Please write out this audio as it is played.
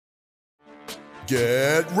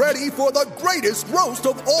Get ready for the greatest roast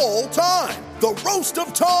of all time, the Roast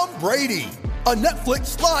of Tom Brady, a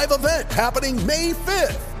Netflix live event happening May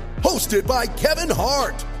 5th. Hosted by Kevin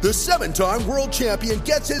Hart, the 7-time world champion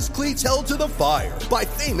gets his cleats held to the fire by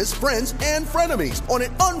famous friends and frenemies on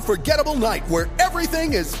an unforgettable night where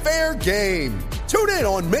everything is fair game. Tune in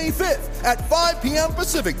on May 5th at 5 p.m.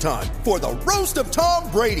 Pacific time for the Roast of Tom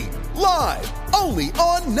Brady, live only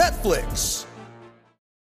on Netflix.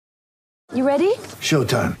 You ready?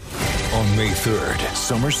 Showtime. On May 3rd,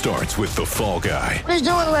 summer starts with The Fall Guy. Let's do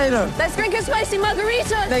it later. Let's drink a spicy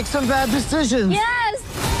margarita. Make some bad decisions.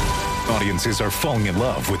 Yes! Audiences are falling in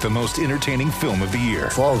love with the most entertaining film of the year.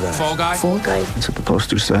 Fall Guy. Fall Guy? Fall guy. That's what the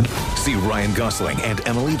poster said. See Ryan Gosling and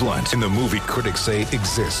Emily Blunt in the movie critics say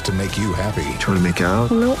exists to make you happy. Trying to make it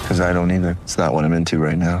out? Nope. Because I don't either. It's not what I'm into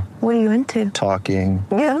right now. What are you into? Talking.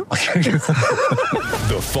 Yeah.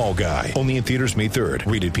 The Fall Guy. Only in theaters May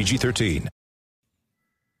 3rd. Rated PG-13.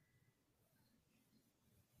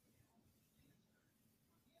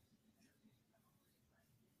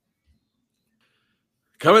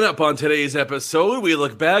 Coming up on today's episode, we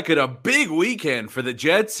look back at a big weekend for the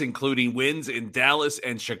Jets, including wins in Dallas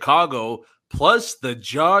and Chicago, plus the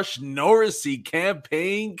Josh Norrisy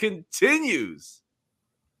campaign continues.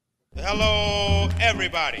 Hello,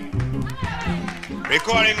 everybody.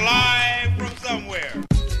 Recording live from somewhere.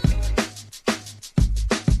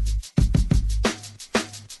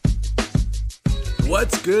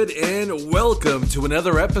 What's good, and welcome to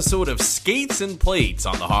another episode of Skates and Plates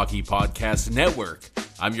on the Hockey Podcast Network.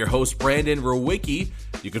 I'm your host, Brandon Rowicki.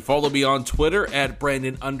 You can follow me on Twitter at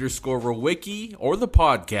Brandon_Rowicki or the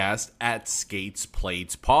podcast at Skates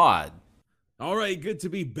Plates Pod. All right, good to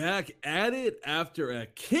be back at it after a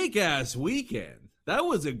kick-ass weekend. That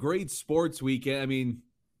was a great sports weekend. I mean,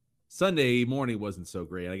 Sunday morning wasn't so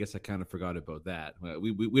great. I guess I kind of forgot about that.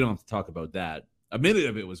 We don't have to talk about that. A minute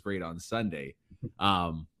of it was great on Sunday.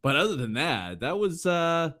 But other than that was,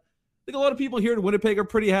 I think a lot of people here in Winnipeg are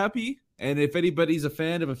pretty happy. And if anybody's a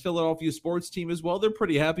fan of a Philadelphia sports team as well, they're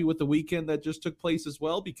pretty happy with the weekend that just took place as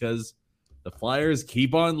well, because the Flyers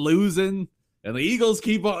keep on losing and the Eagles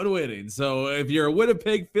keep on winning. So if you're a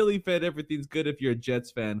Winnipeg Philly fan, everything's good. If you're a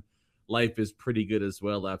Jets fan, life is pretty good as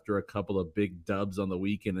well after a couple of big dubs on the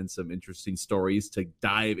weekend and some interesting stories to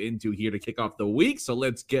dive into here to kick off the week. So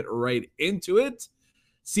let's get right into it.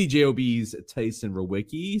 CJOB's Tyson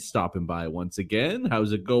Rowicki stopping by once again.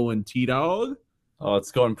 How's it going, T-Dog? Oh,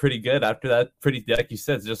 it's going pretty good after that. Pretty, like you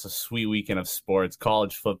said, it's just a sweet weekend of sports,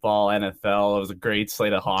 college football, NFL. It was a great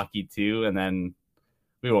slate of hockey too. And then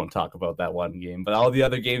we won't talk about that one game, but all the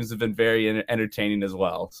other games have been very entertaining as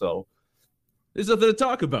well. So there's nothing to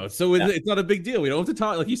talk about. So it's not a big deal. We don't have to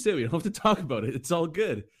talk, like you said, we don't have to talk about it. It's all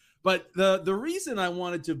good. But the reason I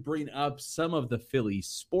wanted to bring up some of the Philly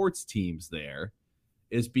sports teams there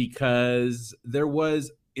is because there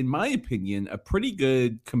was, in my opinion, a pretty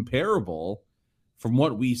good comparable from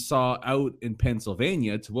what we saw out in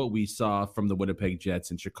Pennsylvania to what we saw from the Winnipeg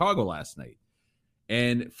Jets in Chicago last night.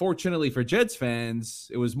 And fortunately for Jets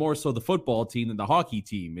fans, it was more so the football team than the hockey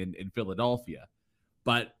team in Philadelphia.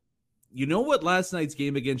 But you know what last night's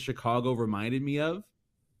game against Chicago reminded me of?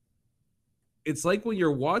 It's like when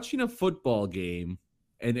you're watching a football game,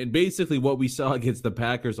 and basically what we saw against the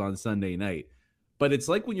Packers on Sunday night. But it's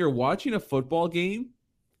like when you're watching a football game,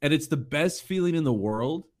 and it's the best feeling in the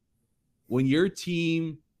world when your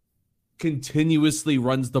team continuously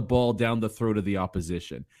runs the ball down the throat of the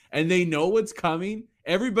opposition. And they know what's coming.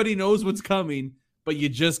 Everybody knows what's coming, but you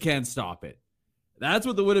just can't stop it. That's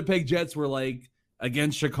what the Winnipeg Jets were like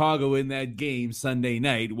against Chicago in that game Sunday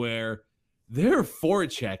night, where their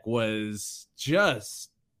forecheck was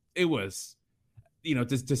just, it was, you know,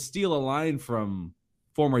 to steal a line from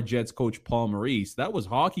former Jets coach Paul Maurice, that was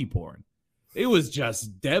hockey porn. It was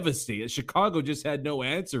just devastating. Chicago just had no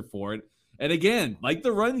answer for it. And again, like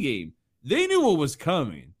the run game, they knew what was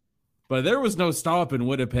coming, but there was no stopping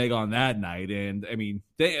Winnipeg on that night. And I mean,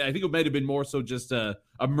 I think it might have been more so just a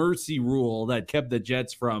mercy rule that kept the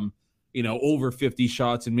Jets from, you know, over 50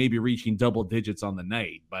 shots and maybe reaching double digits on the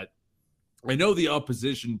night. But I know the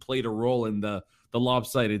opposition played a role in the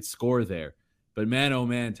lopsided score there. But man, oh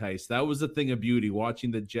man, Tice, that was a thing of beauty, watching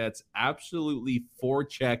the Jets absolutely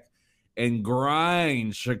forecheck and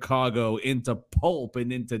grind Chicago into pulp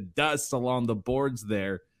and into dust along the boards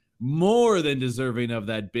there. More than deserving of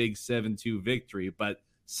that big 7-2 victory. But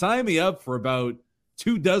sign me up for about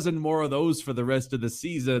 24 more of those for the rest of the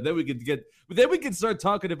season. Then we could start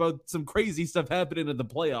talking about some crazy stuff happening in the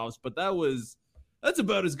playoffs. But that's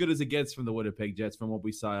about as good as it gets from the Winnipeg Jets from what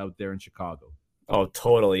we saw out there in Chicago. Oh,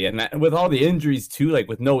 totally. And with all the injuries too, like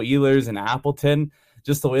with no Ehlers and Appleton,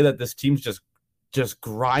 just the way that this team's just just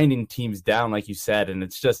grinding teams down, like you said. And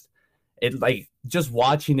it's just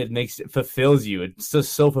watching it fulfills you. It's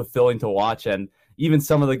just so fulfilling to watch. And even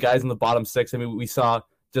some of the guys in the bottom six, I mean, we saw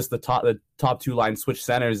just the top two lines switch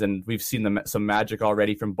centers, and we've seen some magic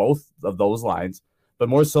already from both of those lines. But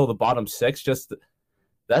more so the bottom six,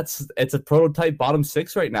 it's a prototype bottom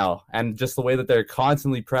six right now. And just the way that they're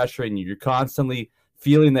constantly pressuring you, you're constantly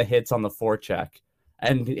feeling the hits on the forecheck.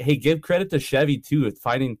 And hey, give credit to Chevy too with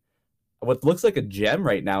finding what looks like a gem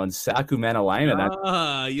right now in Saku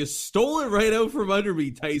Manalainen. You stole it right out from under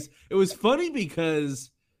me, Tice. It was funny because,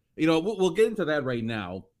 we'll get into that right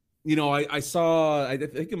now. I saw, I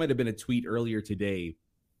think it might have been a tweet earlier today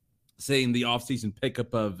saying the offseason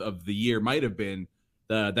pickup of the year might have been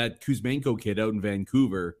that Kuzmenko kid out in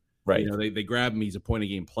Vancouver. Right. They grabbed him. He's a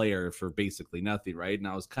point-a-game player for basically nothing, right? And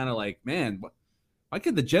I was kind of like, man, why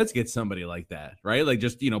can't the Jets get somebody like that, right? Like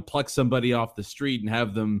just, pluck somebody off the street and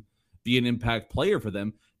have them be an impact player for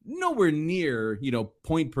them. Nowhere near,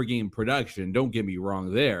 point per game production. Don't get me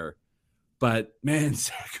wrong there. But man,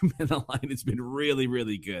 Sacramento line has been really,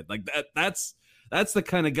 really good. Like that's the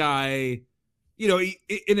kind of guy, in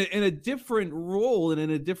a different role and in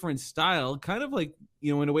a different style, kind of like,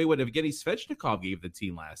 in a way what Evgeny Svechnikov gave the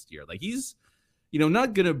team last year. Like he's,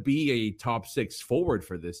 not going to be a top six forward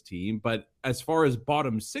for this team, but as far as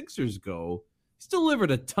bottom sixers go, he's delivered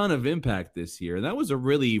a ton of impact this year. And that was a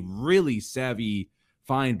really, really savvy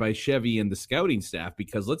find by Chevy and the scouting staff,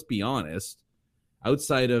 because let's be honest,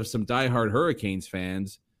 outside of some diehard Hurricanes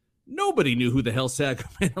fans, nobody knew who the hell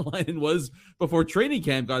Sacramento Manalainen was before training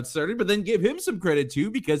camp got started, but then give him some credit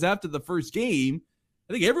too, because after the first game,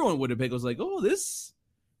 I think everyone would have picked was like, oh, this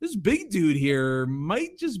big dude here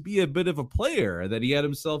might just be a bit of a player, that he had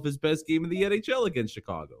himself his best game in the NHL against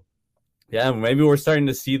Chicago. Yeah, maybe we're starting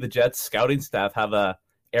to see the Jets scouting staff have a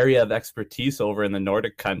area of expertise over in the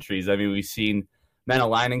Nordic countries. I mean, we've seen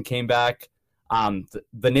Manalainen came back.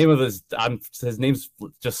 The name of his name's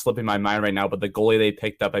just slipping my mind right now, but the goalie they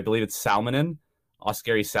picked up, I believe it's Salminen,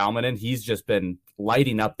 Oskari Salminen. He's just been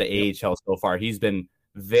lighting up the AHL so far. He's been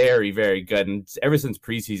very, very good. And ever since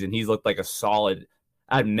preseason, he's looked like a solid,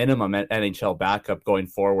 at minimum, NHL backup going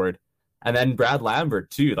forward. And then Brad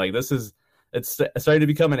Lambert too. Like it's starting to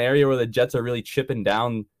become an area where the Jets are really chipping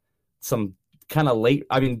down some kind of late.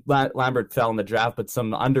 I mean, Lambert fell in the draft, but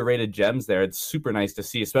some underrated gems there. It's super nice to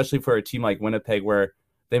see, especially for a team like Winnipeg, where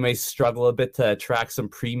they may struggle a bit to attract some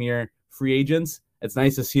premier free agents. It's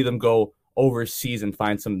nice to see them go overseas and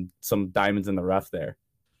find some diamonds in the rough there.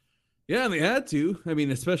 Yeah, and they had to. I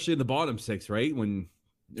mean, especially in the bottom six, right?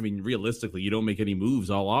 Realistically, you don't make any moves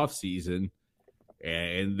all off season,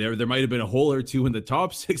 and there might have been a hole or two in the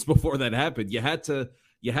top six before that happened. You had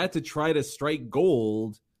to try to strike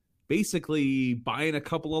gold, basically buying a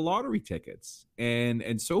couple of lottery tickets,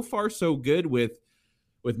 and so far so good with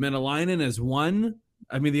Manalainen as one.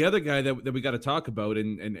 I mean, the other guy that we got to talk about,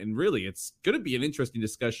 and really it's going to be an interesting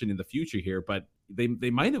discussion in the future here, but they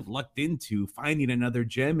might have lucked into finding another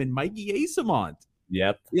gem in Mikey Eyssimont.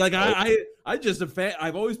 Yep. Like I just a fan.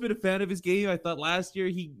 I've always been a fan of his game. I thought last year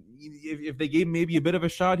if they gave him maybe a bit of a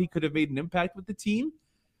shot, he could have made an impact with the team.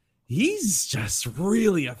 He's just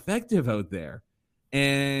really effective out there.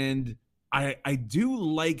 And I do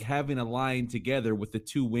like having a line together with the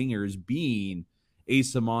two wingers being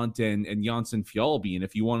Eyssimont and Janssen Fjällby. And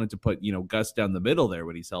if you wanted to put, Gus down the middle there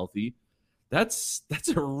when he's healthy, that's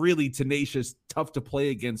a really tenacious, tough to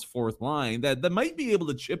play against fourth line that might be able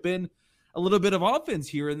to chip in a little bit of offense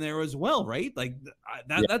here and there as well, right? Like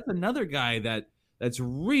that's another guy that's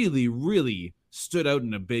really, really stood out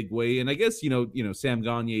in a big way. And I guess, Sam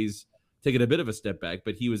Gagner's taking a bit of a step back,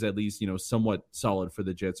 but he was at least, somewhat solid for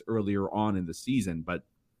the Jets earlier on in the season. But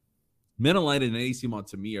Manalainen and Eyssimont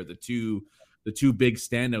to me are the two big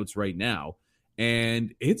standouts right now.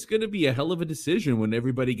 And it's going to be a hell of a decision when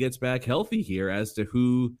everybody gets back healthy here as to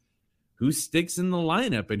who sticks in the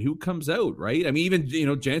lineup and who comes out, right? I mean,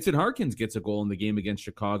 even, Jansen Harkins gets a goal in the game against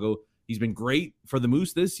Chicago. He's been great for the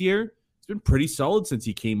Moose this year. He's been pretty solid since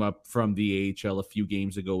he came up from the AHL a few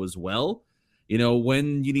games ago as well.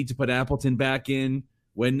 When you need to put Appleton back in,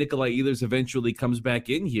 when Nikolai Ehlers eventually comes back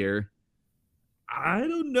in here, I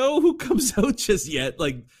don't know who comes out just yet.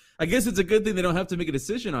 Like, I guess it's a good thing they don't have to make a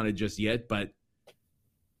decision on it just yet, but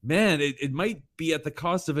man, it might be at the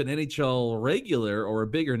cost of an NHL regular or a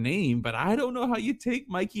bigger name, but I don't know how you take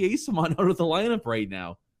Mikey Eyssimont out of the lineup right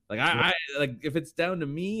now. Like I like if it's down to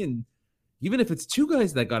me, and even if it's two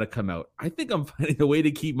guys that got to come out, I think I'm finding a way to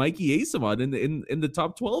keep Mikey Eyssimont in the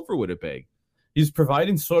top 12 for Winnipeg. He's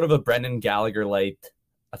providing sort of a Brendan Gallagher-like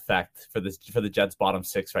effect for the Jets bottom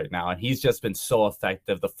six right now, and he's just been so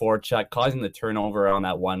effective. The forecheck, causing the turnover on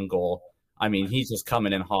that one goal. I mean, he's just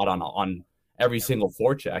coming in hot on every single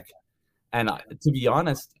forecheck. And to be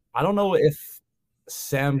honest, I don't know if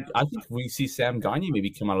I think we see Sam Gagner maybe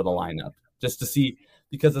come out of the lineup just to see,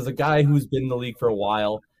 because as a guy who's been in the league for a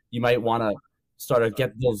while, you might want to start to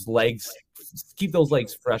keep those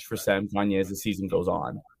legs fresh for Sam Gagner as the season goes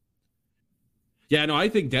on. Yeah, no, I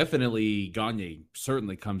think definitely Gagner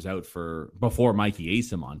certainly comes out before Mikey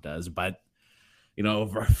Eyssimont does. But,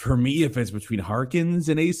 for me, if it's between Harkins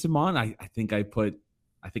and Eyssimont, I think I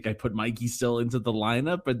put Mikey still into the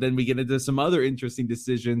lineup, but then we get into some other interesting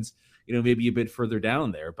decisions, maybe a bit further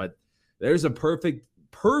down there. But there's a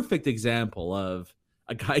perfect example of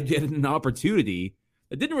a guy getting an opportunity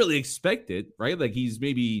that didn't really expect it, right? Like he's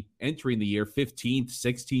maybe entering the year 15th,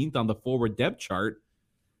 16th on the forward depth chart,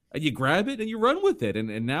 and you grab it and you run with it.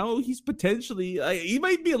 And now he's potentially, he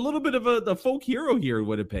might be a little bit of a folk hero here in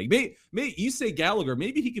Winnipeg. Maybe you say Gallagher,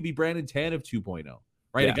 maybe he could be Brandon Tanev 2.0,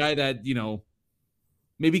 right? Yeah. A guy that,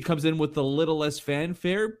 maybe comes in with a little less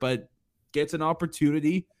fanfare, but gets an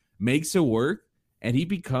opportunity, makes it work, and he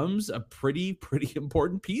becomes a pretty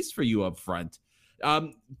important piece for you up front.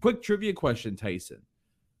 Quick trivia question, Tyson.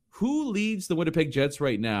 Who leads the Winnipeg Jets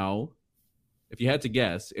right now, if you had to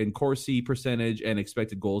guess, in Corsi percentage and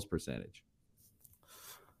expected goals percentage?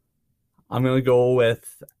 I'm going to go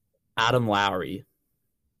with Adam Lowry.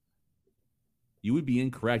 You would be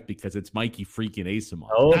incorrect because it's Mikey freaking Eyssimont.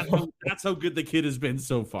 Oh. That's how good the kid has been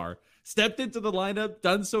so far. Stepped into the lineup,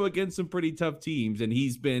 done so against some pretty tough teams, and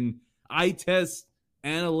he's been eye test,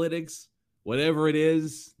 analytics, whatever it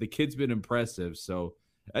is. The kid's been impressive. So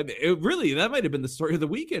that might have been the story of the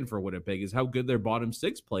weekend for Winnipeg, is how good their bottom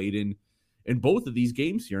six played in both of these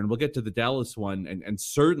games here. And we'll get to the Dallas one, and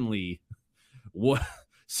certainly the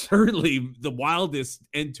wildest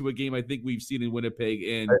end to a game I think we've seen in Winnipeg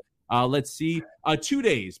in let's see, 2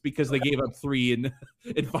 days, because they gave up 3 in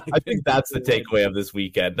 5 I think that's the takeaway of this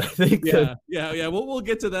weekend. I think yeah. We'll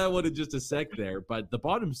get to that one in just a sec there. But the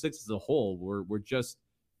bottom six as a whole were just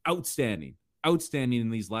outstanding in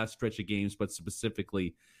these last stretch of games, but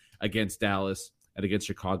specifically against Dallas and against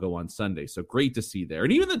Chicago on Sunday. So great to see there.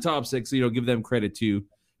 And even the top six, give them credit too.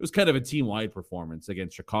 It was kind of a team-wide performance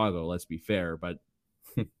against Chicago, let's be fair. But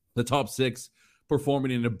the top six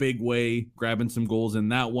performing in a big way, grabbing some goals in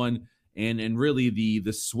that one, and really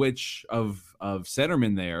the switch of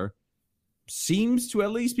centerman there seems to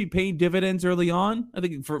at least be paying dividends early on. I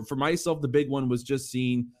think for myself, the big one was just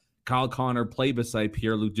seeing Kyle Connor play beside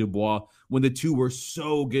Pierre-Luc Dubois when the two were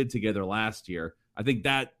so good together last year. I think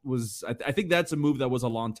that's a move that was a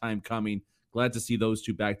long time coming. Glad to see those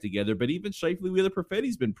two back together. But even Scheifele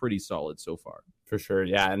Wheeler-Perfetti's been pretty solid so far. For sure,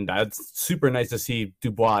 yeah. And it's super nice to see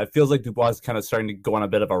Dubois. It feels like Dubois is kind of starting to go on a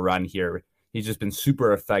bit of a run here. He's just been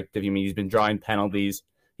super effective. I mean, he's been drawing penalties.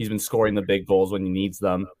 He's been scoring the big goals when he needs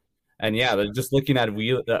them. And yeah, they're just looking at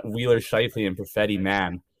Wheeler, Scheifele, and Perfetti,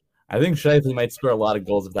 man. I think Scheifele might score a lot of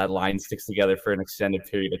goals if that line sticks together for an extended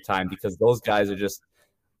period of time, because those guys are just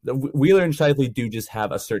 – Wheeler and Scheifele do just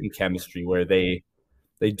have a certain chemistry where they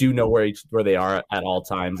do know where they are at all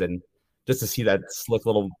times. And just to see that slick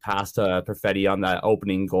little pass to Perfetti on that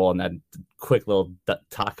opening goal and that quick little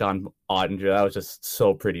tuck on Ottinger, that was just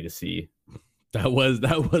so pretty to see. That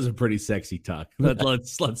was a pretty sexy tuck.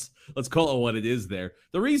 Let's call it what it is there.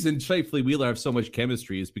 The reason Scheifele Wheeler have so much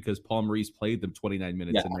chemistry is because Paul Maurice played them 29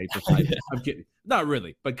 minutes a night. Yeah. I'm kidding. Not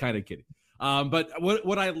really, but kind of kidding. But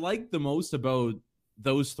what I like the most about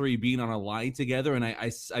those three being on a line together, and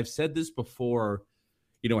I've said this before,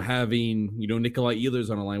 having, Nikolai Ehlers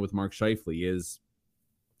on a line with Mark Scheifele, is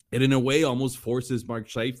it in a way almost forces Mark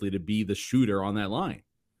Scheifele to be the shooter on that line.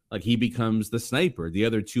 Like, he becomes the sniper. The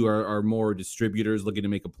other two are more distributors looking to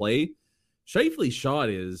make a play. Scheifele's shot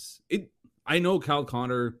is it. I know Kyle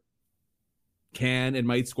Connor can and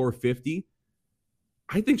might score 50.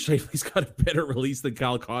 I think Scheifele's got a better release than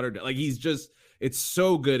Kyle Connor. Like, it's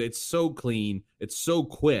so good. It's so clean. It's so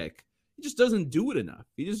quick. He just doesn't do it enough.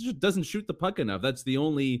 He just doesn't shoot the puck enough. That's the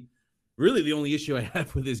only issue I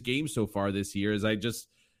have with his game so far this year is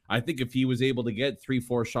I think if he was able to get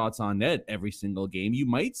 3-4 shots on net every single game, you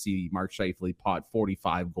might see Mark Scheifele pot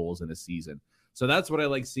 45 goals in a season. So that's what I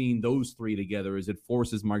like seeing those three together, is it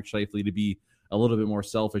forces Mark Scheifele to be a little bit more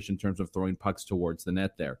selfish in terms of throwing pucks towards the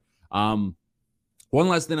net there. One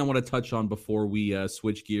last thing I want to touch on before we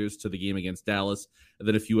switch gears to the game against Dallas, and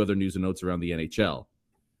then a few other news and notes around the NHL.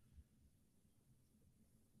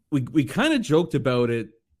 We kind of joked about it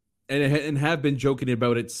and have been joking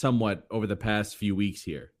about it somewhat over the past few weeks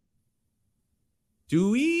here.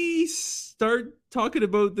 Do we start talking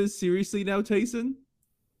about this seriously now, Tyson?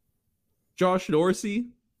 Josh Dorsey?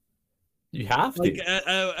 You have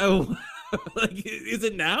to. Like, is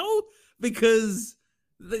it now? because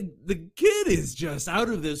the kid is just out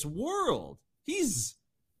of this world. He's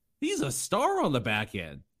a star on the back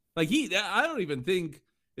end. Like I don't even think,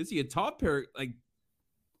 is he a top pair? Like,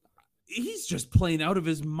 he's just playing out of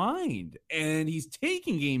his mind, and he's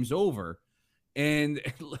taking games over. And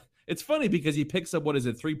it's funny because he picks up,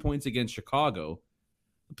 3 points against Chicago.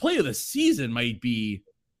 The play of the season might be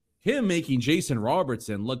him making Jason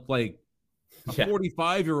Robertson look like a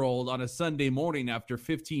 45-year-old on a Sunday morning after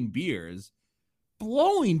 15 beers,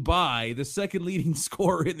 blowing by the second leading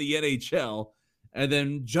scorer in the NHL, and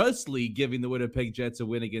then justly giving the Winnipeg Jets a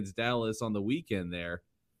win against Dallas on the weekend there.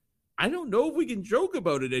 I don't know if we can joke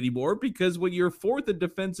about it anymore, because when you're fourth in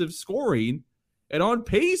defensive scoring and on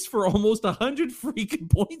pace for almost 100 freaking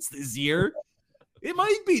points this year, it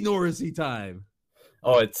might be Norrisy time.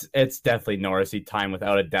 Oh, it's definitely Norrisy time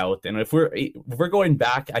without a doubt. And if we're going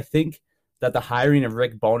back, I think that the hiring of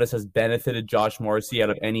Rick Bowness has benefited Josh Morrissey out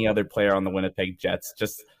of any other player on the Winnipeg Jets.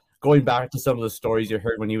 Just going back to some of the stories you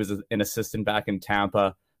heard when he was an assistant back in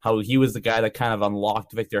Tampa, how he was the guy that kind of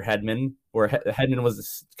unlocked Victor Hedman, where Hedman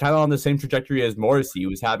was kind of on the same trajectory as Morrissey. He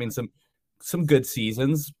was having some good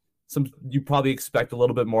seasons. You probably expect a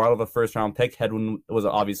little bit more out of a first-round pick. Hedman was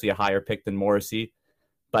obviously a higher pick than Morrissey.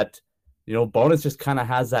 But, Bowness just kind of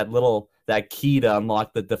has that key to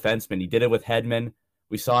unlock the defenseman. He did it with Hedman.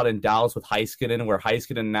 We saw it in Dallas with Heiskanen, where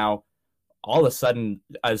Heiskanen now, all of a sudden,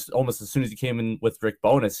 almost as soon as he came in with Rick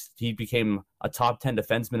Bowness, he became a top 10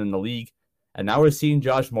 defenseman in the league. And now we're seeing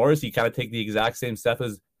Josh Morrissey kind of take the exact same step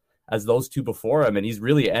as those two before him, and he's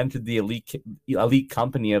really entered the elite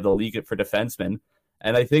company of the league for defensemen.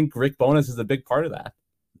 And I think Rick Bowness is a big part of that.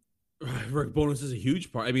 Rick Bowness is a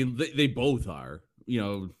huge part. I mean, they both are.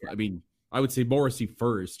 I mean, I would say Morrissey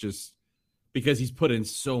first, just because he's put in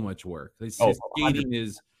so much work. His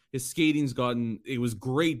skating's gotten, it was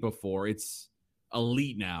great before. It's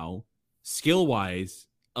elite now. Skill-wise,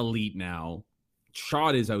 elite now.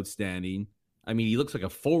 Shot is outstanding. I mean, he looks like a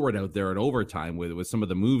forward out there in overtime with some of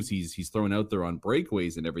the moves he's throwing out there on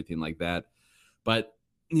breakaways and everything like that. But,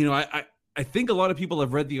 I think a lot of people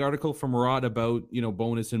have read the article from Rod about,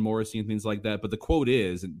 Bowness and Morrissey and things like that. But the quote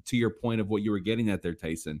is, and to your point of what you were getting at there,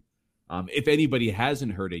 Tyson, if anybody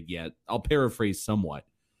hasn't heard it yet, I'll paraphrase somewhat.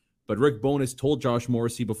 But Rick Bowness told Josh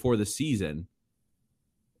Morrissey before the season,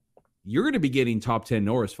 you're going to be getting top 10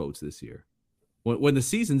 Norris votes this year. When the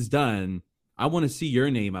season's done, I want to see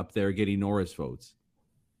your name up there getting Norris votes.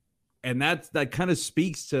 And that kind of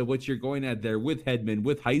speaks to what you're going at there with Hedman,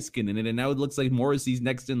 with Heiskanen, and now it looks like Morrissey's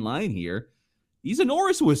next in line here. He's a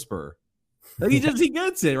Norris whisperer. Like he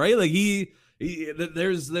gets it, right? Like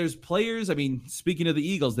there's players. I mean, speaking of the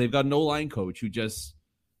Eagles, they've got an O-line coach who just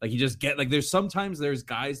there's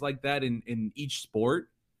guys like that in each sport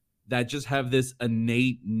that just have this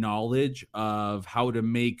innate knowledge of how to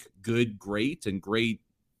make good great and great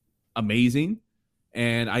amazing.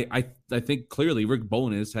 And I think clearly Rick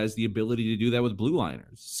Bowness has the ability to do that with blue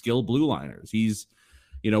liners, skilled blue liners. He's,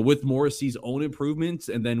 with Morrissey's own improvements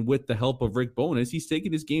and then with the help of Rick Bowness, he's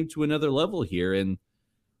taking his game to another level here. And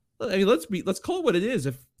I mean, let's call it what it is.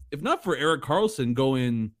 If not for Erik Karlsson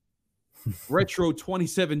going retro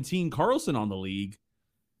 2017 Karlsson on the league,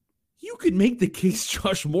 you could make the case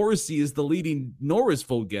Josh Morrissey is the leading Norris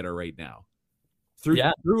vote getter right now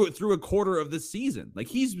through a quarter of the season. Like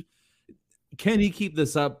can he keep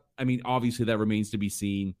this up? I mean, obviously that remains to be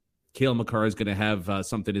seen. Cale Makar is going to have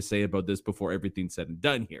something to say about this before everything's said and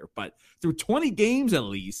done here. But through 20 games at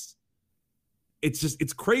least,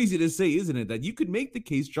 it's crazy to say, isn't it, that you could make the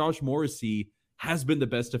case Josh Morrissey has been the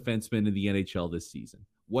best defenseman in the NHL this season.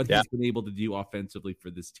 What he's been able to do offensively for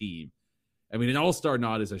this team. I mean, an all-star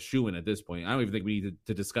nod is a shoo-in at this point. I don't even think we need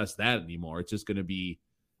to discuss that anymore. It's just going to be,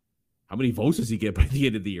 how many votes does he get by the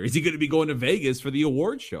end of the year? Is he going to be going to Vegas for the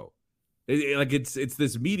award show? It's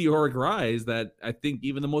this meteoric rise that I think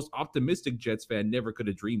even the most optimistic Jets fan never could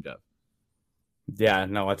have dreamed of. Yeah,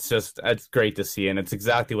 no, it's great to see, and it's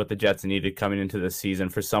exactly what the Jets needed coming into this season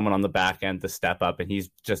for someone on the back end to step up, and he's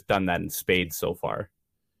just done that in spades so far.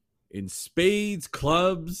 In spades,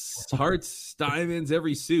 clubs, hearts, diamonds,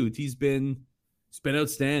 every suit, he's been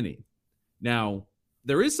outstanding. Now,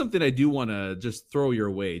 there is something I do want to just throw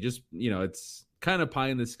your way. Just, it's kind of pie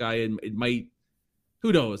in the sky, and it might,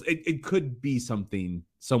 who knows? It could be something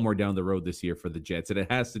somewhere down the road this year for the Jets, and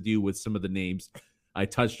it has to do with some of the names I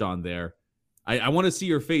touched on there. I want to see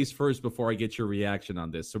your face first before I get your reaction on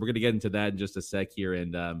this. So we're going to get into that in just a sec here,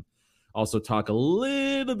 and also talk a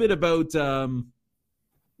little bit about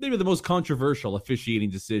maybe the most controversial officiating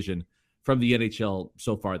decision from the NHL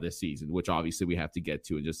so far this season, which obviously we have to get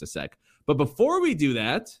to in just a sec. But before we do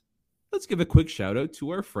that, let's give a quick shout out to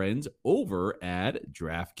our friends over at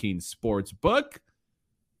DraftKings Sportsbook,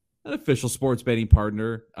 an official sports betting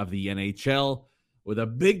partner of the NHL, with a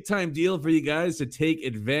big time deal for you guys to take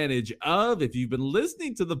advantage of. If you've been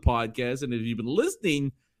listening to the podcast and if you've been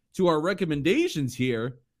listening to our recommendations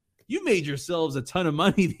here, you made yourselves a ton of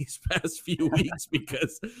money these past few weeks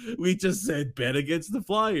because we just said bet against the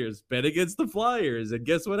Flyers, bet against the Flyers. And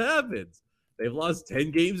guess what happens? They've lost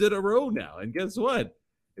 10 games in a row now. And guess what?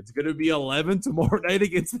 It's going to be 11 tomorrow night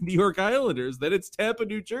against the New York Islanders. Then it's Tampa,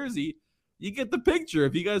 New Jersey. You get the picture.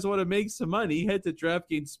 If you guys want to make some money, head to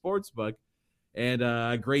DraftKings Sportsbook. And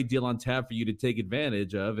a great deal on tap for you to take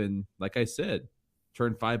advantage of. And like I said,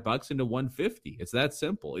 turn $5 into $150. It's that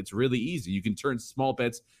simple. It's really easy. You can turn small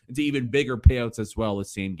bets into even bigger payouts as well as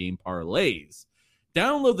same game parlays.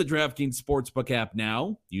 Download the DraftKings Sportsbook app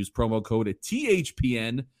now. Use promo code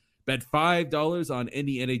THPN. Bet $5 on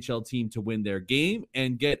any NHL team to win their game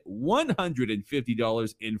and get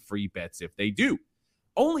 $150 in free bets if they do.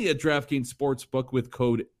 Only at DraftKings Sportsbook with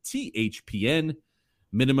code THPN.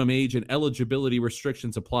 Minimum age and eligibility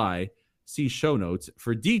restrictions apply. See show notes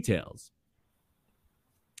for details.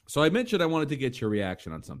 So I mentioned I wanted to get your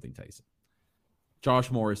reaction on something, Tyson.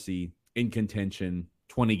 Josh Morrissey in contention,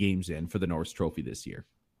 20 games in for the Norris Trophy this year.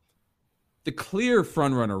 The clear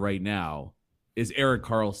frontrunner right now is Erik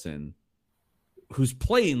Karlsson, who's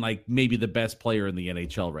playing like maybe the best player in the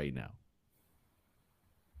NHL right now.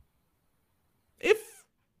 If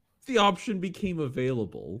the option became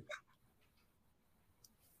available,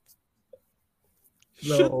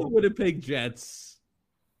 should the Winnipeg Jets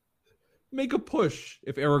make a push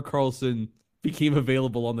if Erik Karlsson became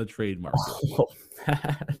available on the trade market? Oh,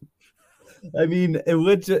 man. I mean,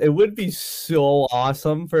 it would be so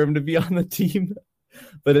awesome for him to be on the team,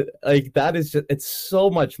 but it's so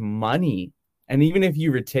much money, and even if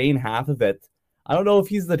you retain half of it, I don't know if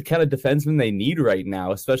he's the kind of defenseman they need right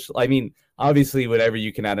now. Especially, I mean, obviously, whatever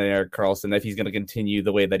you can add on Erik Karlsson, if he's going to continue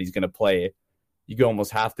the way that he's going to play, you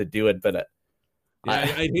almost have to do it, but. Yeah,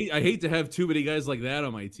 I hate to have too many guys like that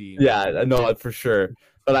on my team. Yeah, no, for sure.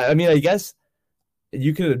 But I mean, I guess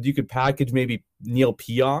you could package maybe Neil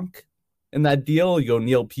Pionk in that deal. You go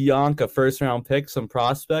Neil Pionk, a first-round pick, some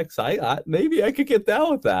prospects. Maybe I could get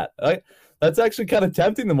down with that. That's actually kind of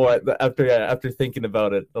tempting the more after thinking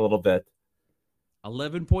about it a little bit.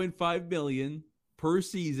 $11.5 million per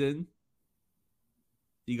season.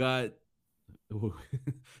 You got.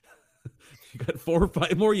 You got 4 or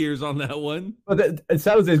 5 more years on that one. But it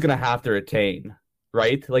sounds like he's going to have to retain,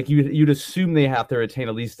 right? Like you'd assume they have to retain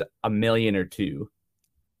at least $1 million or $2 million.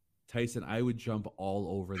 Tyson, I would jump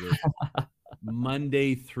all over this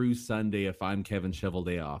Monday through Sunday if I'm Kevin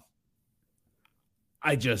Cheveldayoff.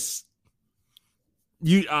 I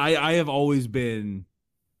have always been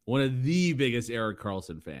one of the biggest Erik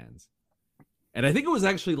Karlsson fans. And I think it was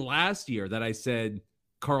actually last year that I said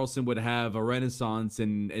Karlsson would have a renaissance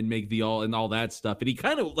and make the all that stuff. And he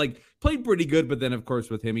kind of like played pretty good, but then of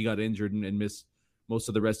course with him, he got injured and missed most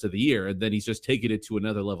of the rest of the year. And then he's just taken it to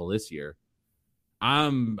another level this year.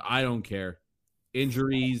 I don't care.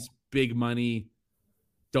 Injuries, big money,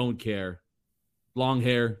 don't care. Long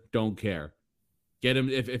hair, don't care. Get him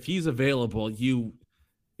if he's available.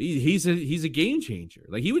 He's a game changer.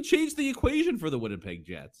 Like he would change the equation for the Winnipeg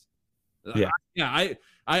Jets. Yeah.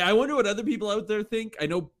 I wonder what other people out there think. I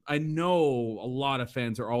know a lot of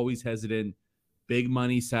fans are always hesitant. Big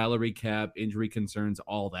money, salary cap, injury concerns,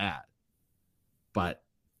 all that. But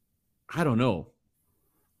I don't know.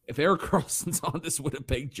 If Erik Karlsson's on this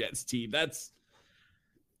Winnipeg Jets team,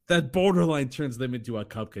 that borderline turns them into a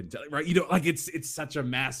cup contender, right? You know, like it's such a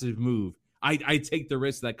massive move. I take the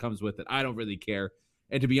risk that comes with it. I don't really care.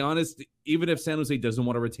 And to be honest, even if San Jose doesn't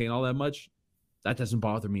want to retain all that much, that doesn't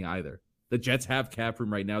bother me either. The Jets have cap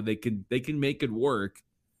room right now. They can make it work.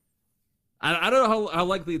 I don't know how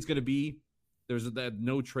likely it's going to be. There's that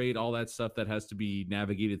no trade, all that stuff that has to be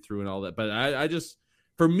navigated through and all that. But I just,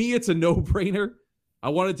 for me, it's a no-brainer. I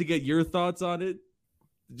wanted to get your thoughts on it.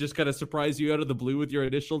 Just kind of surprise you out of the blue with your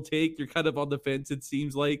initial take. You're kind of on the fence, it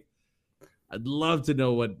seems like. I'd love to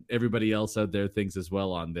know what everybody else out there thinks as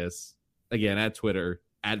well on this. Again, at Twitter,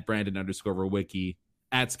 at Brandon_Rowicki,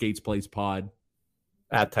 at SkatesPlacePod.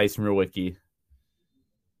 At Tyson Rowicki.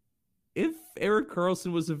 If Erik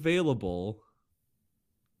Karlsson was available,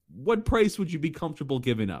 what price would you be comfortable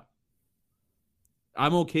giving up?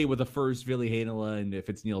 I'm okay with a first Ville Heinola, and if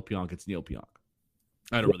it's Neil Pionk, it's Neil Pionk.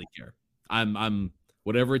 I don't really care. I'm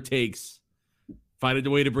whatever it takes. Find a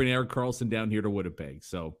way to bring Erik Karlsson down here to Winnipeg.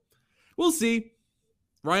 So we'll see.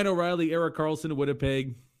 Ryan O'Reilly, Erik Karlsson to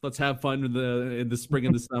Winnipeg. Let's have fun in the spring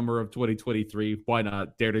and the summer of 2023. Why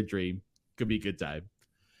not? Dare to dream. Could be a good time.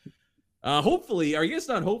 Hopefully, or I guess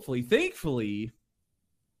not hopefully, thankfully,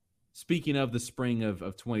 speaking of the spring of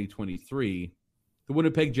 2023, the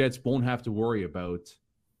Winnipeg Jets won't have to worry about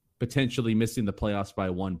potentially missing the playoffs by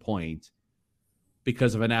 1 point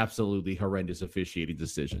because of an absolutely horrendous officiating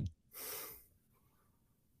decision.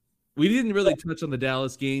 We didn't really touch on the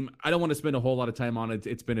Dallas game. I don't want to spend a whole lot of time on it.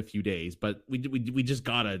 It's been a few days, but we just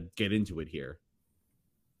gotta get into it here.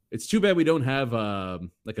 It's too bad we don't have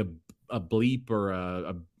like a bleep or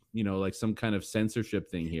a like some kind of censorship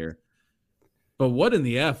thing here. But what in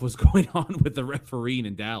the F was going on with the refereeing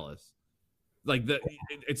in Dallas? Like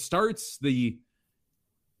it starts the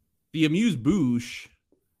amuse-bouche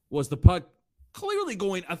was the puck clearly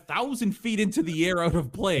going 1,000 feet into the air out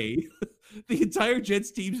of play. The entire Jets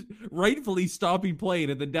team rightfully stopping play,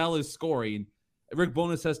 and then Dallas scoring. Rick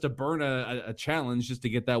Bowness has to burn a challenge just to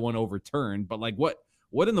get that one overturned. But like what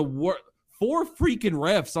in the world? 4 freaking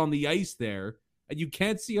refs on the ice there, and you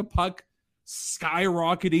can't see a puck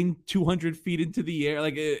skyrocketing 200 feet into the air.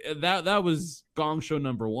 Like that was gong show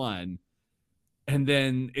number 1. And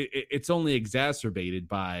then it's only exacerbated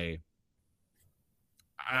by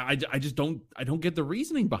I just don't get the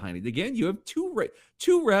reasoning behind it. Again, you have two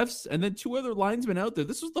refs and then 2 other linesmen out there.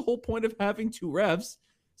 This was the whole point of having 2 refs,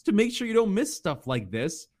 is to make sure you don't miss stuff like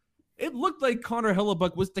this. It looked like Connor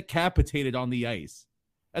Hellebuyck was decapitated on the ice,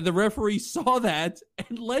 and the referee saw that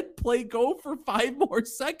and let play go for 5 more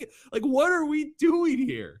seconds. Like, what are we doing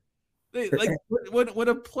here? Like when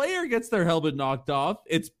a player gets their helmet knocked off,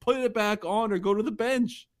 it's put it back on or go to the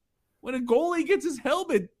bench. When a goalie gets his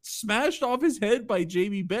helmet smashed off his head by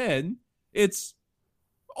Jamie Benn, it's,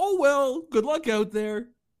 oh, well, good luck out there.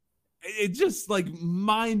 It's just like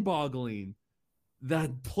mind-boggling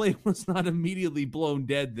that play was not immediately blown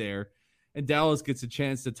dead there, and Dallas gets a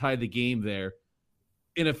chance to tie the game there.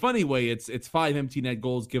 In a funny way, it's 5 empty net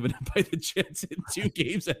goals given up by the Jets in 2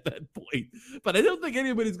 games at that point. But I don't think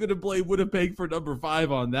anybody's going to blame Winnipeg for number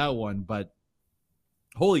 5 on that one. But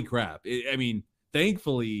holy crap. I mean,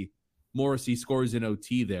 thankfully, Morrissey scores in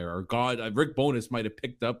OT there. Or God, Rick Bowness might have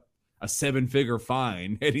picked up a 7-figure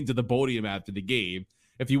fine heading to the podium after the game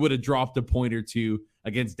if he would have dropped a point or 2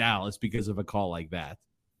 against Dallas because of a call like that.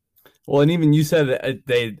 Well, and even you said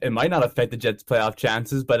it might not affect the Jets' playoff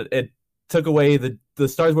chances, but it took away the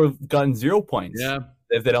Stars would have gotten 0 points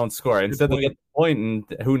if they don't score. Instead, they get the point, and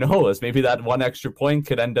who knows? Maybe that 1 extra point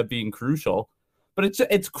could end up being crucial. But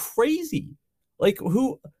it's crazy. Like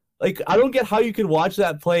I don't get how you could watch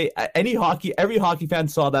that play. Every hockey fan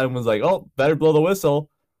saw that and was like, "Oh, better blow the whistle."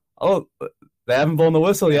 Oh, they haven't blown the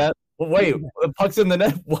whistle yet. Well, wait, the puck's in the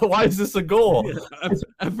net. Why is this a goal? Yeah.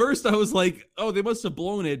 At first, I was like, "Oh, they must have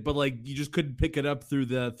blown it," but like you just couldn't pick it up through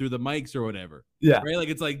the mics or whatever. Yeah, right. Like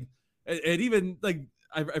it's like, and even like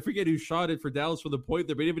I forget who shot it for Dallas for the point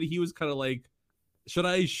there, but even he was kind of like, "Should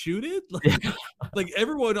I shoot it?" Like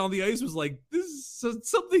everyone on the ice was like,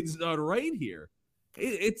 "Something's not right here."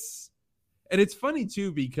 It's funny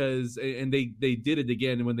too because and they did it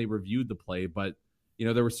again when they reviewed the play, but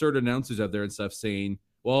there were certain announcers out there and stuff saying,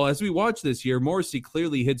 well, as we watch this here, Morrissey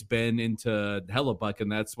clearly hits Ben into Hellebuyck,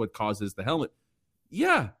 and that's what causes the helmet.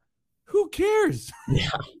 Yeah, who cares? Yeah,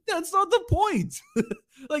 that's not the point.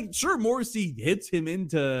 Like, sure, Morrissey hits him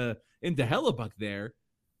into Hellebuyck there,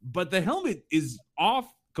 but the helmet is off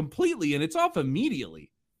completely, and it's off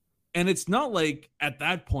immediately. And it's not like at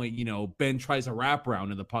that point, Ben tries a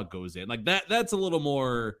wraparound and the puck goes in. Like that's a little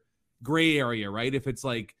more gray area, right? If it's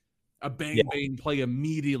like a bang play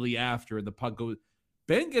immediately after and the puck goes,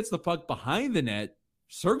 Ben gets the puck behind the net,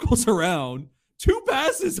 circles around, 2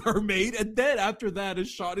 passes are made, and then after that, a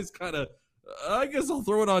shot is kind of, I guess I'll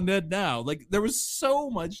throw it on net now. Like there was so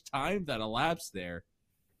much time that elapsed there.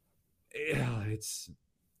 Yeah,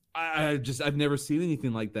 I've never seen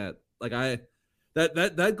anything like that. Like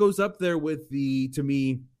That goes up there with to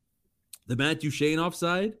me, the Matt Duchene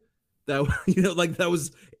offside. That that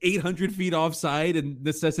was 800 feet offside and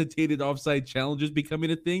necessitated offside challenges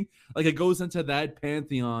becoming a thing. Like it goes into that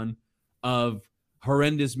pantheon of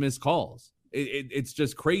horrendous missed calls. It's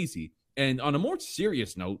just crazy. And on a more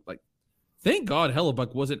serious note, like thank God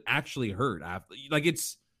Hellebuyck wasn't actually hurt. After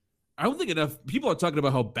I don't think enough people are talking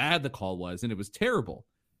about how bad the call was, and it was terrible.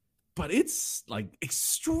 But it's like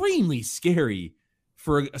extremely scary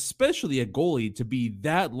for especially a goalie to be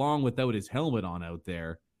that long without his helmet on out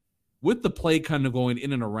there with the play kind of going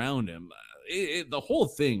in and around him. The whole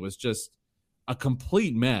thing was just a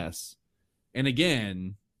complete mess. And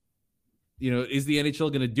again, is the NHL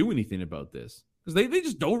going to do anything about this? Because they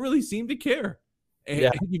just don't really seem to care.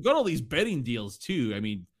 And you've got all these betting deals too. I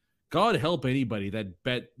mean, God help anybody that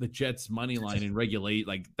bet the Jets money line and regulate.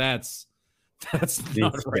 Like that's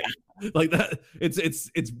not right. Like that.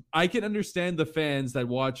 It's. I can understand the fans that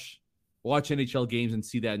watch NHL games and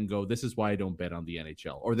see that and go, "This is why I don't bet on the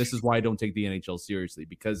NHL," or "This is why I don't take the NHL seriously,"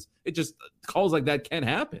 because it just calls like that can't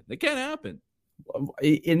happen. It can't happen.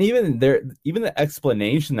 And even the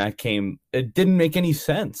explanation that came, it didn't make any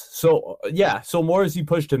sense. So so Morrissey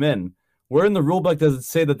pushed him in. Where in the rule book does it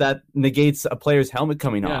say that negates a player's helmet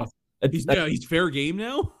coming off? He's fair game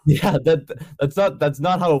now. Yeah, that's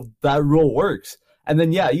not how that rule works. And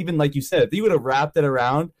then even like you said, if he would have wrapped it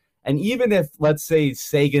around, and even if, let's say,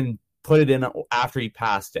 Seguin put it in after he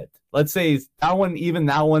passed it, let's say that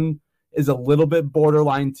one is a little bit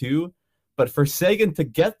borderline too. But for Seguin to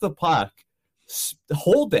get the puck,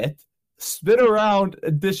 hold it, spin around,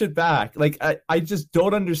 and dish it back, like I just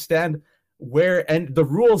don't understand where. And the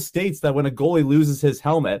rule states that when a goalie loses his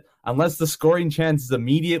helmet, unless the scoring chance is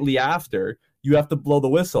immediately after, you have to blow the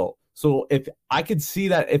whistle. So if I could see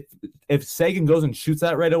that if Seguin goes and shoots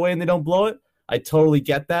that right away and they don't blow it, I totally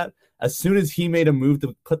get that. As soon as he made a move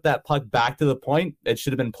to put that puck back to the point, it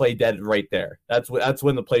should have been play dead right there. That's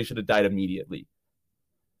when the play should have died immediately.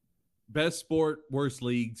 Best sport, worst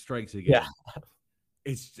league, strikes again. Yeah.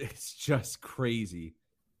 It's just crazy.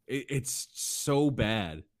 It's so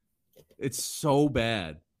bad. It's so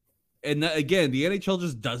bad. And again, the NHL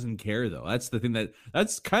just doesn't care, though. That's the thing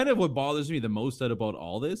that's kind of what bothers me the most about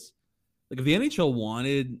all this. Like, if the NHL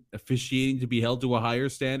wanted officiating to be held to a higher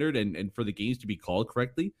standard and for the games to be called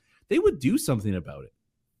correctly, they would do something about it.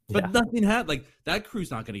 But nothing happened. Like, that crew's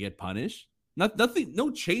not going to get punished. Nothing.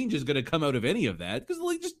 No change is going to come out of any of that because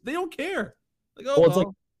they don't care. Like,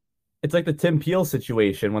 it's like the Tim Peel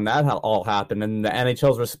situation when that all happened, and the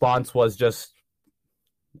NHL's response was just,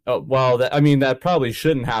 that probably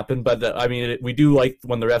shouldn't happen, but we do like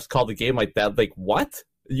when the refs call the game like that. Like, what?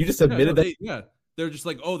 You just admitted that? They're just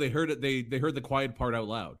like, oh, they heard it. They heard the quiet part out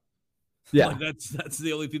loud. Yeah, like that's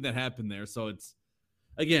the only thing that happened there. So it's,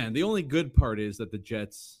 again, the only good part is that the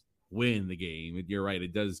Jets win the game. You're right.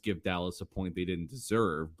 It does give Dallas a point they didn't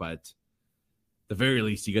deserve, but at the very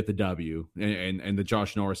least, you get the W, and the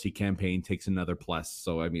Josh Norrisy campaign takes another plus.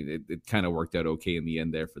 So, it kind of worked out okay in the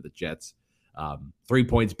end there for the Jets. 3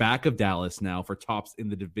 points back of Dallas now for tops in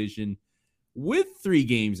the division with 3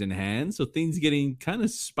 games in hand. So things getting kind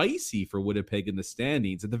of spicy for Winnipeg in the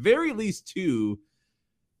standings. At the very least, too,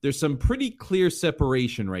 there's some pretty clear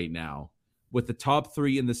separation right now with the top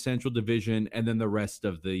 3 in the Central Division and then the rest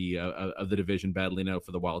of the division battling out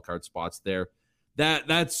for the wild card spots there.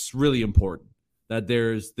 That's really important, that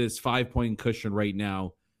there's this 5-point cushion right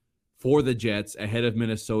now for the Jets ahead of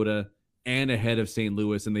Minnesota and ahead of St.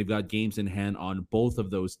 Louis, and they've got games in hand on both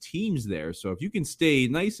of those teams there. So if you can stay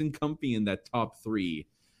nice and comfy in that top 3,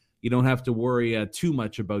 you don't have to worry too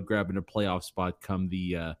much about grabbing a playoff spot come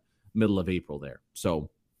the middle of April there.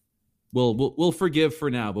 So we'll forgive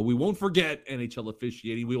for now, but we won't forget NHL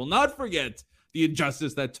officiating. We will not forget the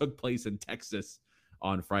injustice that took place in Texas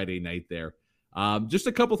on Friday night there. Just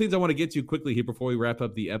a couple things I want to get to quickly here before we wrap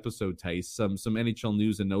up the episode, Tice. Some NHL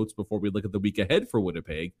news and notes before we look at the week ahead for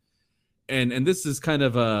Winnipeg. And this is kind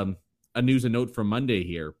of a news and note from Monday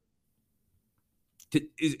here.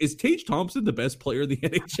 Is Tage Thompson the best player in the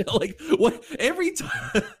NHL? Like, what?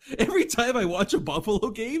 Every time I watch a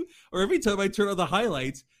Buffalo game or every time I turn on the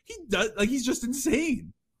highlights, he does, like, he's just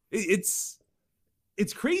insane. It's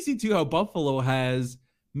crazy too how Buffalo has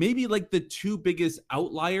maybe like the 2 biggest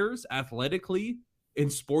outliers athletically in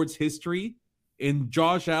sports history in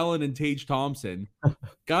Josh Allen and Tage Thompson,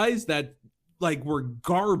 guys that like were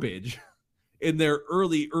garbage in their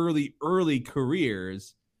early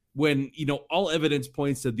careers, when, all evidence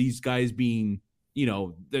points to these guys being,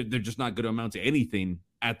 they're just not going to amount to anything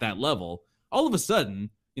at that level. All of a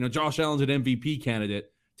sudden, Josh Allen's an MVP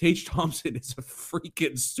candidate. Tage Thompson is a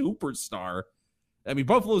freaking superstar.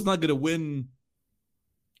 Buffalo's not going to win.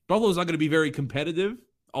 Buffalo's not going to be very competitive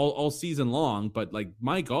all season long, but like,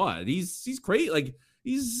 my God, he's great. Like,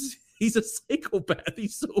 he's a psychopath.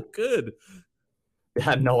 He's so good.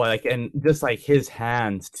 Yeah, no, like, and just like his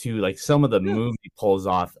hands too, like some of the moves he pulls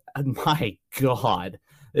off, my God,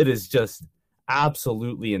 it is just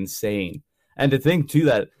absolutely insane. And to think too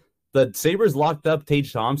that the Sabres locked up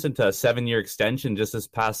Tage Thompson to a 7-year extension just this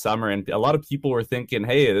past summer, and a lot of people were thinking,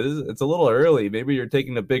 hey, it's a little early. Maybe you're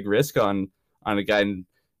taking a big risk on a guy. And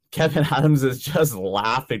Kevin Adams is just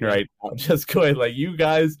laughing right now, just going like, you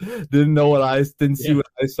guys didn't know what I didn't see what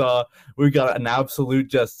I saw. We got an absolute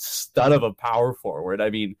just stud of a power forward.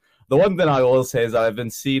 The one thing I will say is that I've been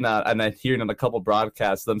seeing and I'm hearing on a couple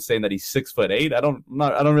broadcasts them saying that he's 6'8". I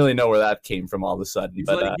don't really know where that came from all of a sudden.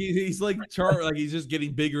 He's like Char, like he's just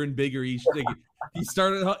getting bigger and bigger. He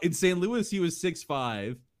started in St. Louis. He was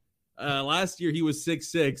 6'5". Last year he was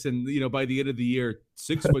 6'6", and by the end of the year,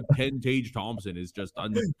 6'10" Tage Thompson is just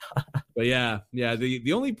But yeah.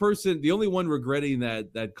 The only one regretting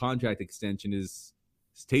that contract extension is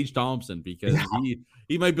Tage Thompson, because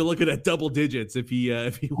he might be looking at double digits if he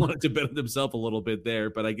wanted to bet on himself a little bit there.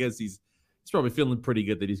 But I guess he's probably feeling pretty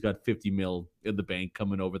good that he's got $50 million in the bank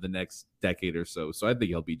coming over the next decade or so. So I think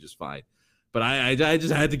he'll be just fine. But I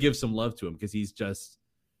just had to give some love to him because he's just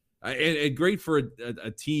and great for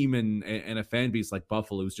a team and a fan base like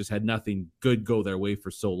Buffalo, who's just had nothing good go their way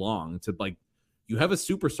for so long. To you have a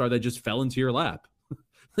superstar that just fell into your lap.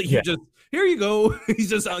 You just, here you go. He's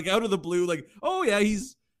just like out of the blue, like, oh yeah,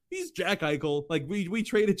 he's Jack Eichel. Like we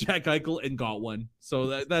traded Jack Eichel and got one.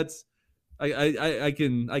 So that's I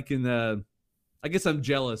guess I'm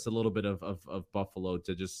jealous a little bit of Buffalo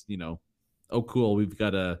to just, oh cool, we've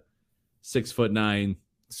got a 6'9"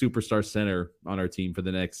 superstar center on our team for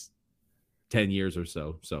the next 10 years or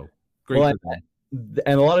so. So great. Well,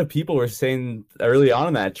 and a lot of people were saying early on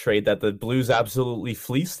in that trade that the Blues absolutely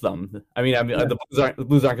fleeced them. The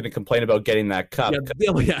Blues aren't going to complain about getting that cup.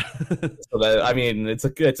 Yeah. So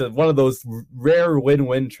it's one of those rare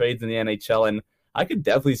win-win trades in the NHL, and I could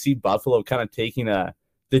definitely see Buffalo kind of taking a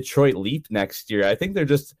Detroit leap next year. I think they're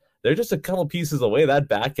just a couple pieces away. That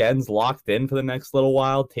back end's locked in for the next little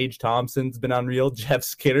while. Tage Thompson's been unreal. Jeff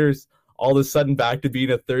Skinner's all of a sudden back to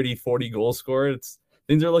being a 30-40 goal scorer.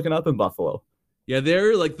 Things are looking up in Buffalo. Yeah,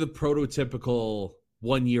 they're like the prototypical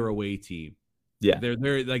 1 year away team. Yeah,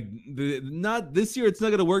 they're like not this year. It's not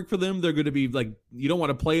going to work for them. They're going to be like, you don't want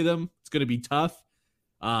to play them. It's going to be tough.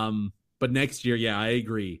 But next year, yeah, I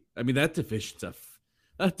agree. I mean, that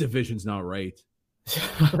division's not right.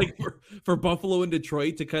 Like for Buffalo and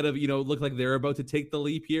Detroit to kind of look like they're about to take the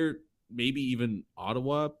leap here. Maybe even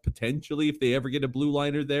Ottawa potentially if they ever get a blue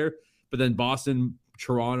liner there. But then Boston,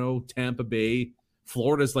 Toronto, Tampa Bay.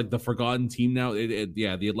 Florida's like the forgotten team now.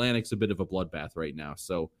 The Atlantic's a bit of a bloodbath right now.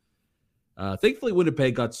 So thankfully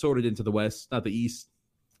Winnipeg got sorted into the West, not the East.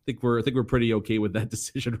 I think we're pretty okay with that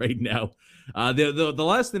decision right now. The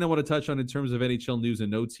last thing I want to touch on in terms of NHL news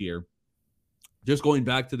and notes here, just going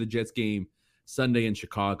back to the Jets game Sunday in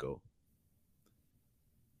Chicago.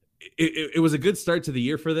 It was a good start to the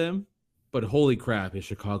year for them, but holy crap, is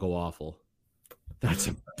Chicago awful. That's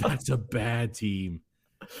a bad team.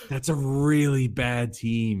 That's a really bad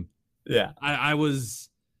team. Yeah. I was,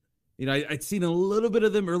 I'd seen a little bit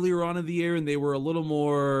of them earlier on in the year, and they were a little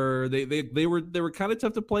more, they were kind of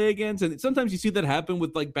tough to play against. And sometimes you see that happen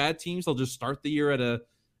with like bad teams. They'll just start the year at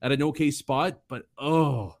an okay spot, but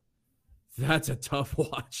that's a tough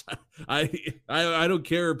watch. I don't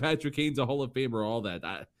care if Patrick Kane's a Hall of Famer or all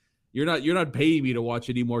that. You're not paying me to watch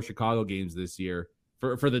any more Chicago games this year.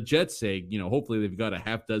 For the Jets' sake, hopefully they've got a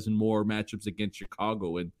half dozen more matchups against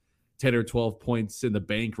Chicago and 10 or 12 points in the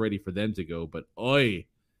bank ready for them to go. But they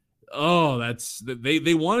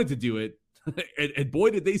wanted to do it, and boy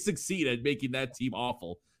did they succeed at making that team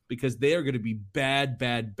awful, because they are going to be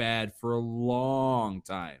bad for a long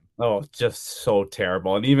time. Oh, just so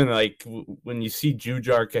terrible. And even like when you see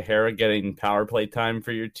Jujhar Khaira getting power play time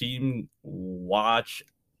for your team, watch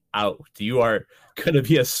out. You are going to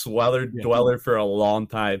be a sweller dweller for a long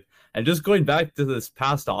time. And just going back to this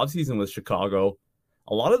past offseason with Chicago,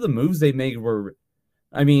 a lot of the moves they made were,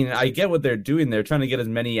 I get what they're doing. They're trying to get as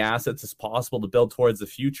many assets as possible to build towards the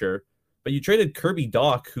future. But you traded Kirby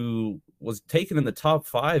Dach, who was taken in the top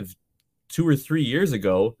 5 2 or 3 years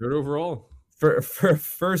ago. Third overall. For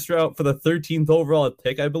first round, for the 13th overall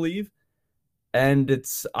pick, I believe. And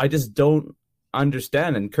I just don't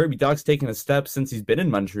understand. And Kirby Dach's taken a step since he's been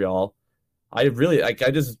in Montreal. I really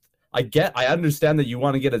I understand that you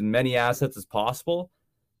want to get as many assets as possible,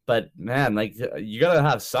 but man, like, you gotta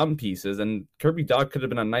have some pieces, and Kirby Dach could have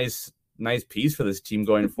been a nice piece for this team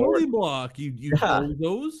going forward. Block, you know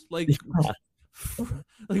those like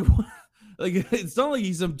it's not like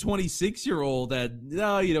he's some 26-year-old that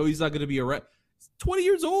he's not going to be a 20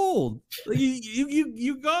 years old. Like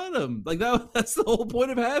you got him. Like that's the whole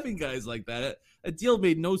point of having guys like that. A deal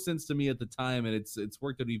made no sense to me at the time, and it's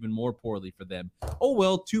worked out even more poorly for them. Oh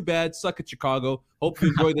well, too bad. Suck at Chicago. Hope you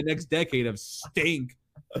enjoy the next decade of stink.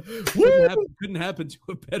 Couldn't happen to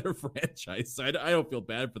a better franchise. So I don't feel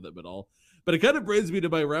bad for them at all. But it kind of brings me to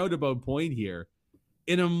my roundabout point here.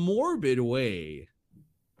 In a morbid way,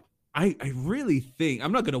 I really think,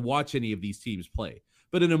 I'm not going to watch any of these teams play,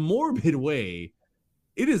 but in a morbid way,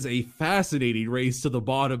 it is a fascinating race to the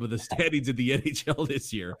bottom of the standings in the NHL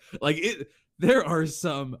this year. There are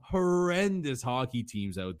some horrendous hockey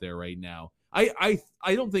teams out there right now. I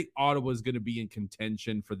don't think Ottawa is going to be in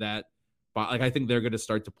contention for that, but I think they're going to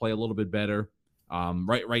start to play a little bit better.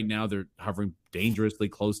 Right now, they're hovering dangerously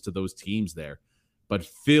close to those teams there. But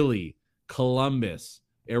Philly, Columbus,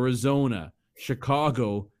 Arizona,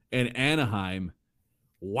 Chicago, and Anaheim,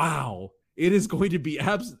 wow. It is going to be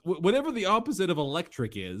whatever the opposite of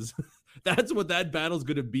electric is. That's what that battle's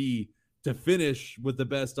going to be to finish with the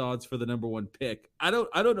best odds for the number one pick. I don't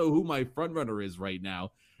know who my front runner is right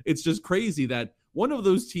now. It's just crazy that one of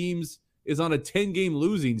those teams is on a 10-game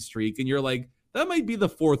losing streak, and you're like, that might be the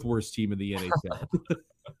fourth worst team in the NHL.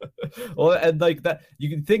 Well, and like that, you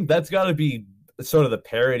can think that's got to be sort of the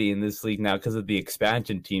parity in this league now because of the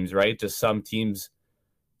expansion teams, right? Just some teams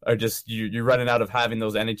are just you're running out of having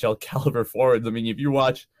those NHL caliber forwards. I mean, if you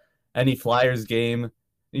watch any Flyers game,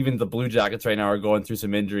 even the Blue Jackets right now are going through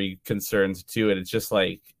some injury concerns too, and it's just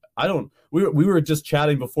like we were just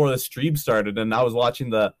chatting before the stream started, and I was watching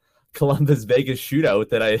the Columbus Vegas shootout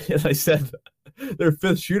that I said their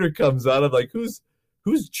fifth shooter comes out. I'm like,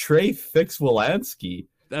 who's Trey Fix-Wolansky?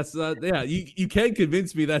 That's you can't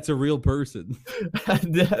convince me that's a real person.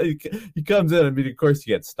 And, he comes in. I mean, of course,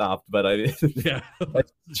 you get stopped, but I mean, yeah,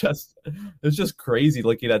 it's just crazy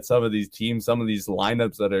looking at some of these teams, some of these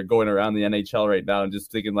lineups that are going around the NHL right now, and just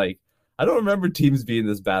thinking like, I don't remember teams being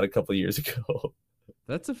this bad a couple of years ago.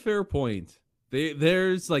 That's a fair point.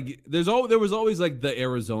 There was always like the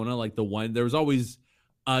Arizona, like the one. There was always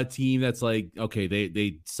a team that's like, okay,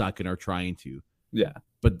 they suck and are trying to. Yeah.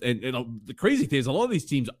 But and the crazy thing is a lot of these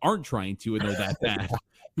teams aren't trying to, and they're that bad.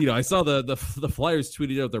 I saw the Flyers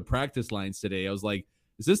tweeted out their practice lines today. I was like,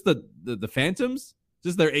 is this the Phantoms?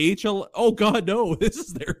 Is this their AHL? Oh God, no! This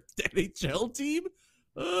is their NHL team.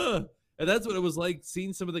 And that's what it was like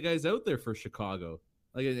seeing some of the guys out there for Chicago.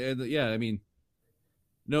 Like, and yeah, I mean,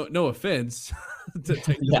 no offense to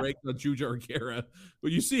take the break on Jujhar Khaira,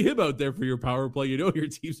 when you see him out there for your power play, you know your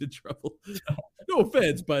team's in trouble. No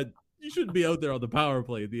offense, but you shouldn't be out there on the power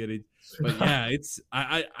play at the end. But yeah, it's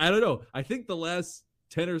I don't know. I think the last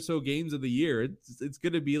 10 or so games of the year, it's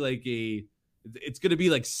gonna be like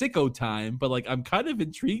sicko time. But like, I'm kind of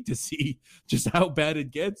intrigued to see just how bad it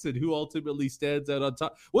gets and who ultimately stands out on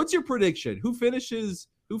top. What's your prediction? Who finishes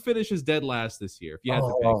dead last this year? If you had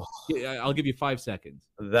to pick, I'll give you 5 seconds.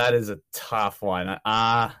 That is a tough one.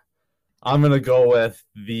 I'm gonna go with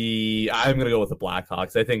the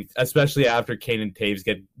Blackhawks. I think, especially after Kane and Taves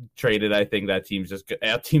get traded, I think that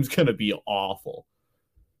team's gonna be awful.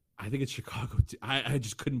 I think it's Chicago. I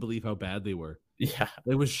just couldn't believe how bad they were. Yeah,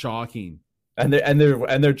 it was shocking. And they're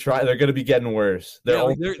gonna be getting worse.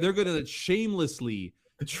 They're gonna shamelessly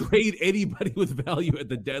trade anybody with value at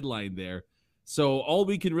the deadline there. So all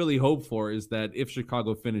we can really hope for is that if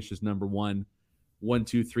Chicago finishes number 1,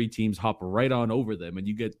 2, 3 teams hop right on over them, and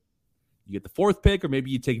you get the fourth pick, or maybe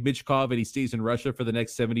you take Michkov and he stays in Russia for the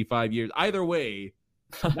next 75 years. Either way,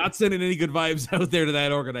 not sending any good vibes out there to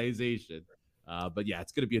that organization. But yeah,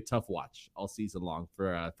 it's going to be a tough watch all season long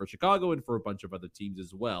for Chicago and for a bunch of other teams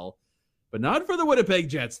as well. But not for the Winnipeg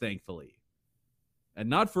Jets, thankfully. And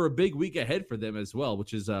not for a big week ahead for them as well,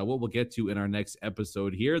 which is what we'll get to in our next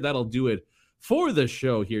episode here. That'll do it for the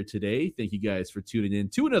show here today. Thank you guys for tuning in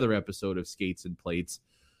to another episode of Skates and Plates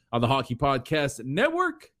on the Hockey Podcast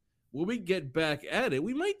Network. When we get back at it,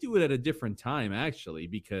 we might do it at a different time, actually,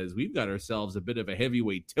 because we've got ourselves a bit of a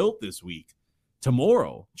heavyweight tilt this week.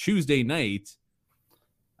 Tomorrow, Tuesday night,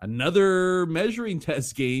 another measuring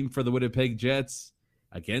test game for the Winnipeg Jets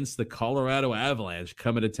against the Colorado Avalanche,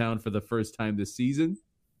 coming to town for the first time this season.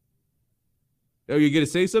 Oh, you going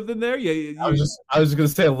to say something there? Yeah. I was going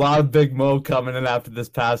to say a lot of Big Mo coming in after this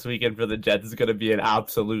past weekend for the Jets is going to be an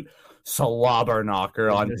absolute slobber knocker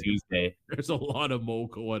on Tuesday. There's a lot of Mo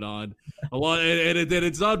going on. A lot, and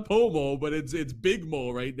it's not Pomo, but it's Big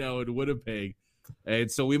Mo right now in Winnipeg.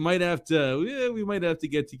 And so we might have to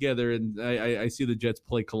get together. And I see the Jets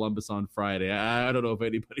play Columbus on Friday. I don't know if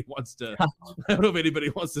anybody wants to. I don't know if anybody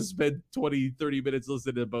wants to spend 20-30 minutes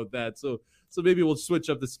listening about that. So maybe we'll switch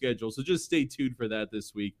up the schedule. So just stay tuned for that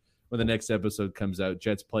this week when the next episode comes out.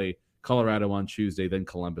 Jets play Colorado on Tuesday, then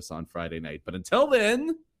Columbus on Friday night. But until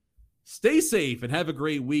then, stay safe and have a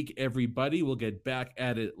great week, everybody. We'll get back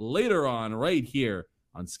at it later on right here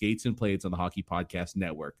on Skates and Plates on the Hockey Podcast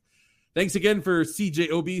Network. Thanks again for CJ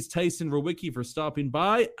Obese, Tyson Rowicki for stopping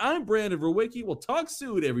by. I'm Brandon Rowicki. We'll talk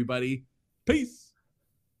soon, everybody. Peace.